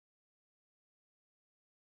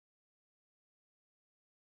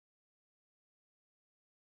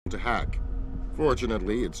to hack.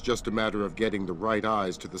 Fortunately, it's just a matter of getting the right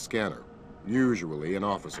eyes to the scanner, usually an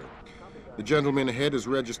officer. The gentleman ahead is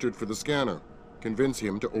registered for the scanner. Convince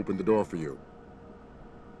him to open the door for you.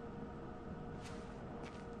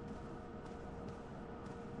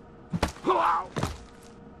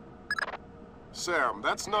 Sam,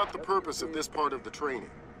 that's not the purpose of this part of the training.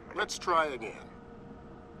 Let's try again.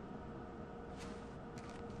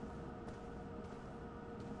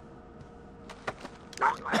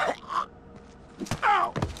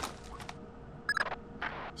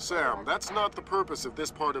 Sam, that's not the purpose of this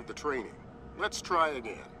part of the training. Let's try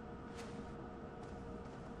again.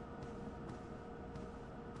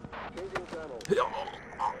 Changing channel. Come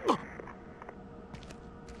back.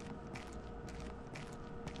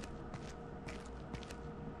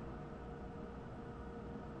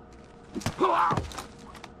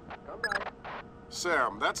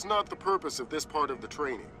 Sam, that's not the purpose of this part of the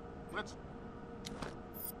training. Let's...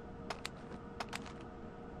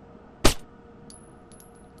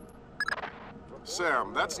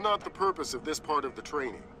 Sam, that's not the purpose of this part of the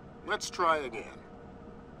training. Let's try again.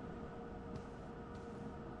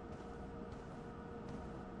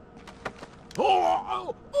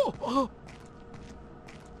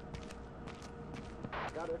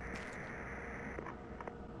 Got it.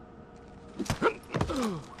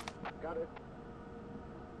 Got it.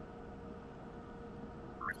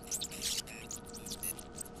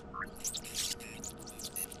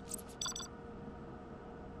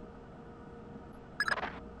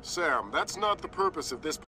 Sam, that's not the purpose of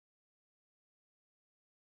this...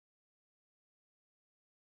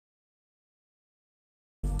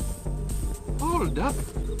 Hold up.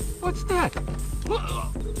 What's that?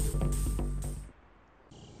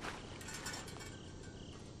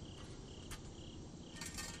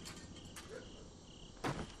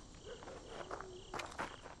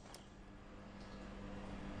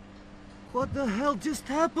 What the hell just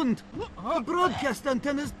happened? The broadcast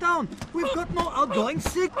antenna's down. We've got no outgoing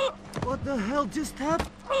signal. What the hell just happened?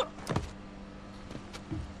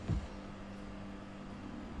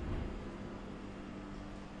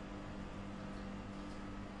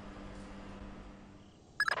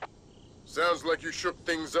 Sounds like you shook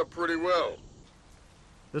things up pretty well.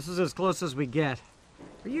 This is as close as we get.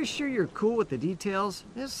 Are you sure you're cool with the details?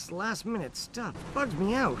 This last-minute stuff bugs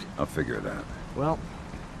me out. I'll figure it out. Well,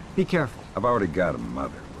 be careful. I've already got a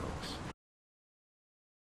mother, Rose.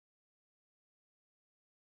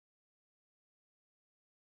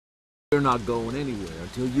 We're not going anywhere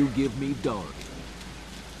until you give me Dory.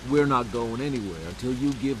 We're not going anywhere until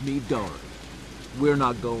you give me Dory. We're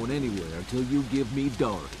not going anywhere until you give me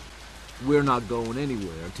Dory. We're not going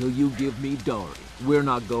anywhere until you give me Dory. We're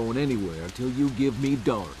not going anywhere until you give me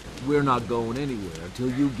Dory. We're not going anywhere until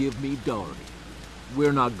you give me Dory.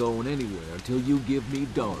 We're not going anywhere until you give me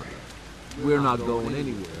Dory. We're not going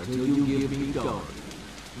anywhere until you give me Dory.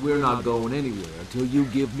 We're not going anywhere until you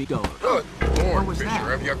give me Dory. Good Lord, was Fisher,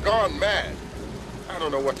 that? have you gone mad? I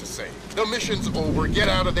don't know what to say. The mission's over. Get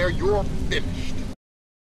out of there. You're finished.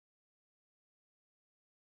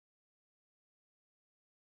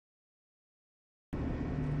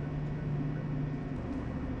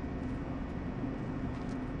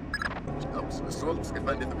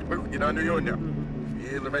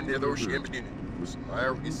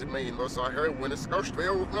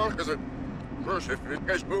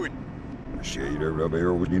 Shader rub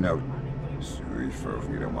air with you now. Sorry for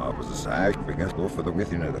you know what was a sack because go for the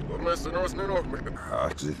with you now.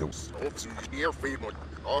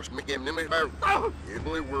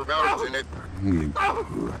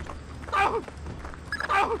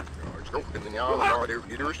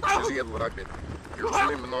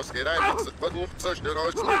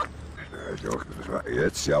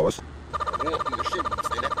 It's yours.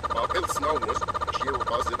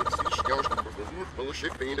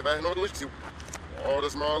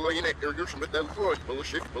 Alles mal in Ärger mit dem Fluss.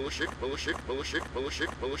 Bullshit, bullshit, bullshit, bullshit,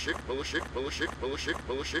 bullshit, bullshit, bullshit, bullshit, bullshit,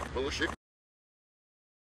 bullshit, bullshit.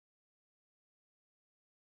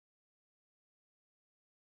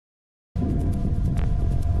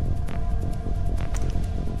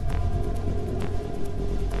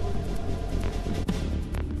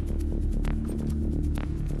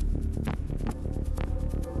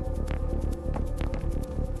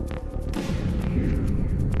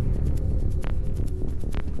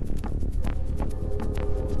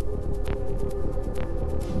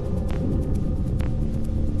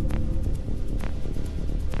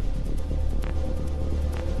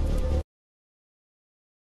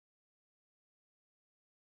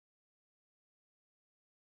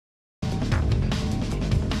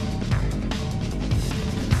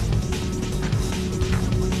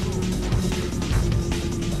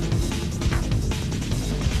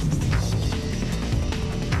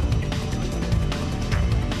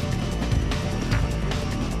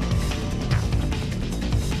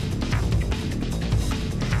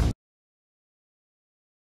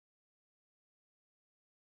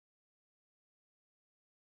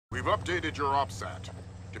 We've updated your OPSAT.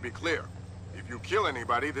 To be clear, if you kill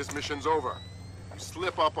anybody, this mission's over. You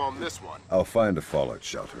slip up on this one. I'll find a fallout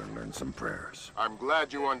shelter and learn some prayers. I'm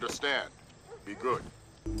glad you understand. Be good.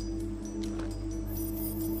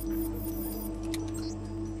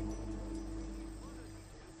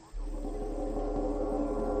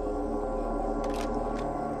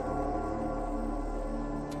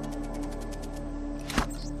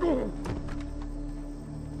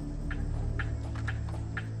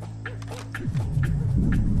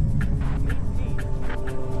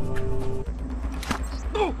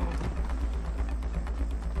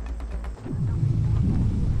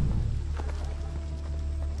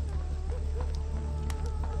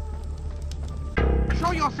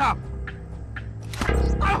 Show yourself!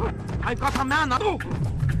 I got a man!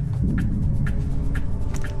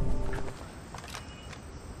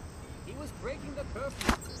 He was breaking the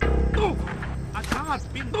curfew. A guard's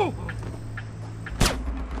been...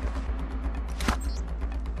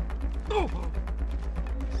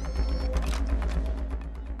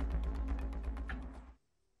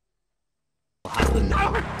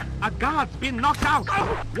 A guard's been knocked out!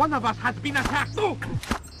 One of us has been attacked!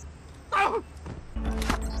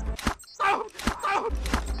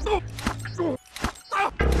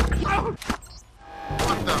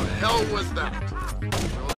 What the hell was that?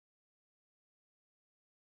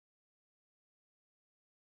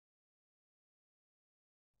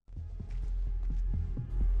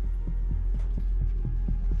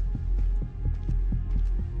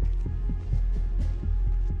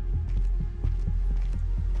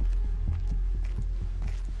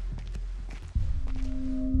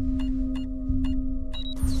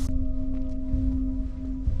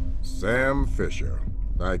 Sam Fisher.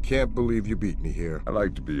 I can't believe you beat me here. I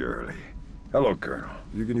like to be early. Hello, Colonel.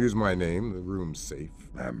 You can use my name. The room's safe.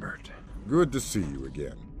 Lambert. Good to see you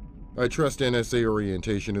again. I trust NSA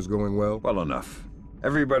orientation is going well? Well enough.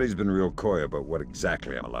 Everybody's been real coy about what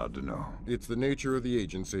exactly I'm allowed to know. It's the nature of the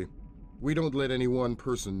agency. We don't let any one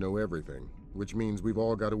person know everything, which means we've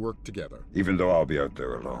all got to work together. Even though I'll be out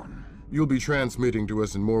there alone. You'll be transmitting to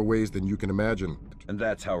us in more ways than you can imagine. And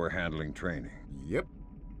that's how we're handling training. Yep.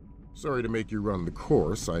 Sorry to make you run the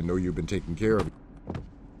course. I know you've been taking care of it.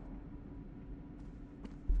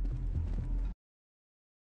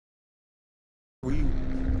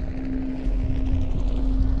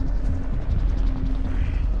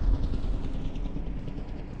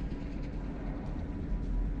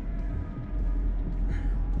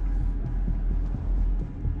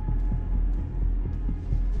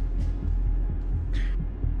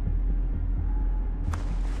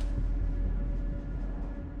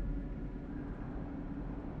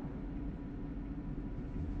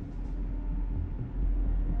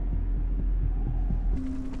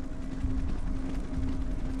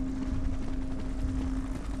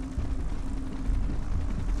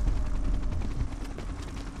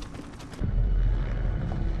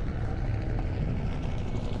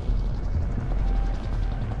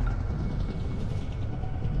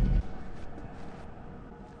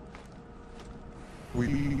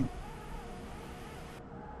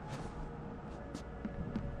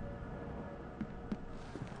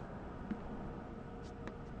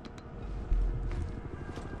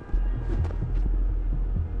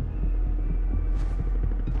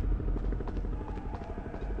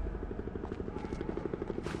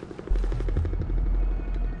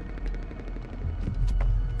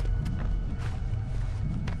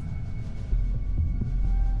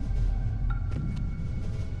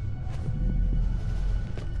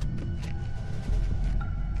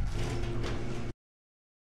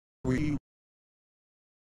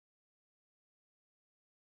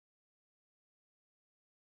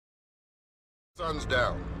 Sun's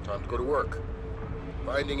down. Time to go to work.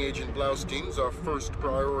 Finding Agent Blaustein's our first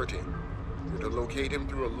priority. We're to locate him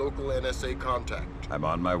through a local NSA contact. I'm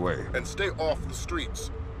on my way. And stay off the streets.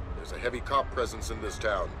 There's a heavy cop presence in this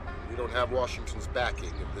town. We don't have Washington's backing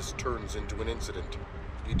if this turns into an incident.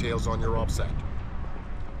 Details on your OPSAT.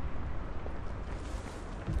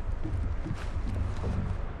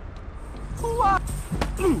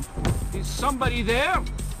 Is somebody there?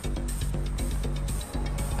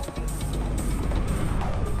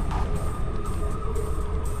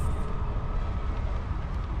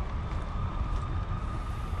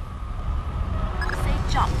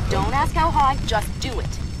 Safe jump. Don't ask how high, just do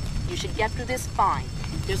it. You should get through this fine.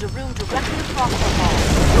 There's a room directly across the hall.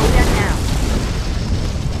 Go there now.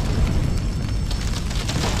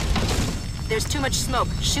 There's too much smoke.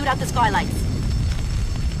 Shoot out the skylights.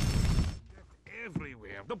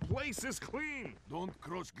 Everywhere. The place is clean. Don't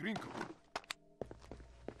cross Grinko.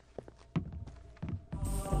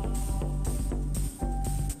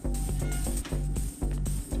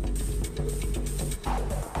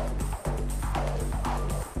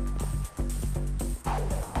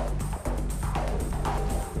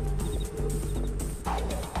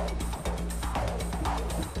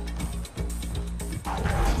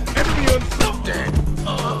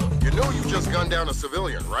 down a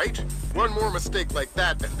civilian, right? One more mistake like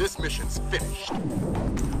that and this mission's finished.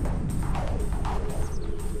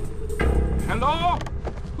 Hello?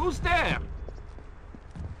 Who's there?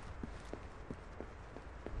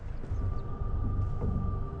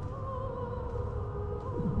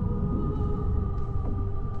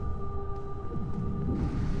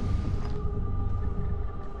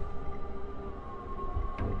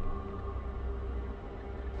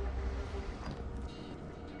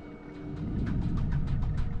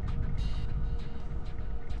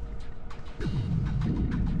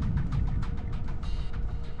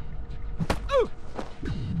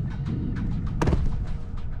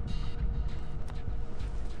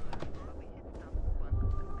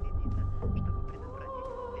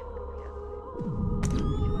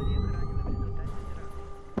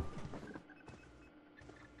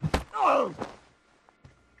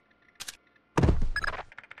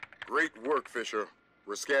 Great work, Fisher.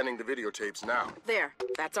 We're scanning the videotapes now. There,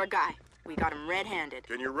 that's our guy. We got him red-handed.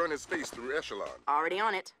 Can you run his face through Echelon? Already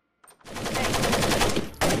on it.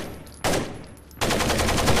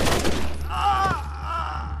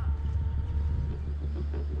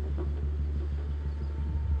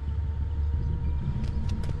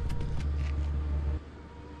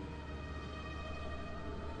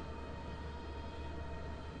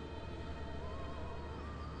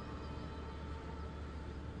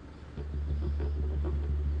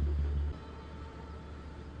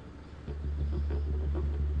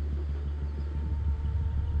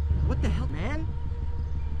 What the hell, man?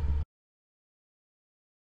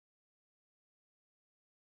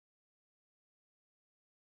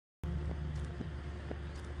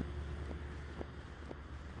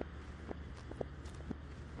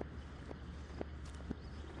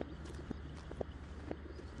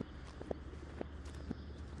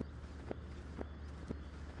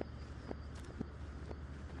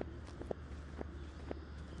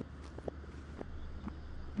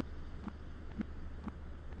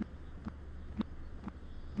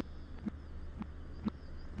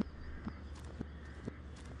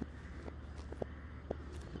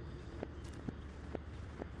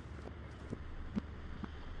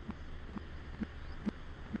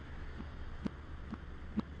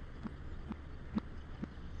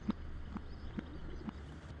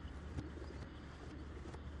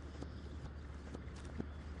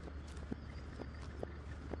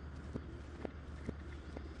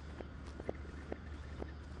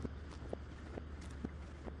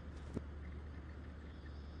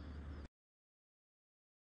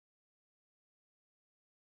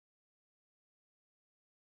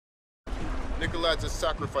 Nicolaides is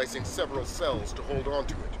sacrificing several cells to hold on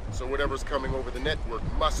to it, so whatever's coming over the network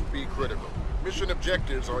must be critical. Mission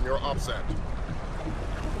objectives on your OPSAT.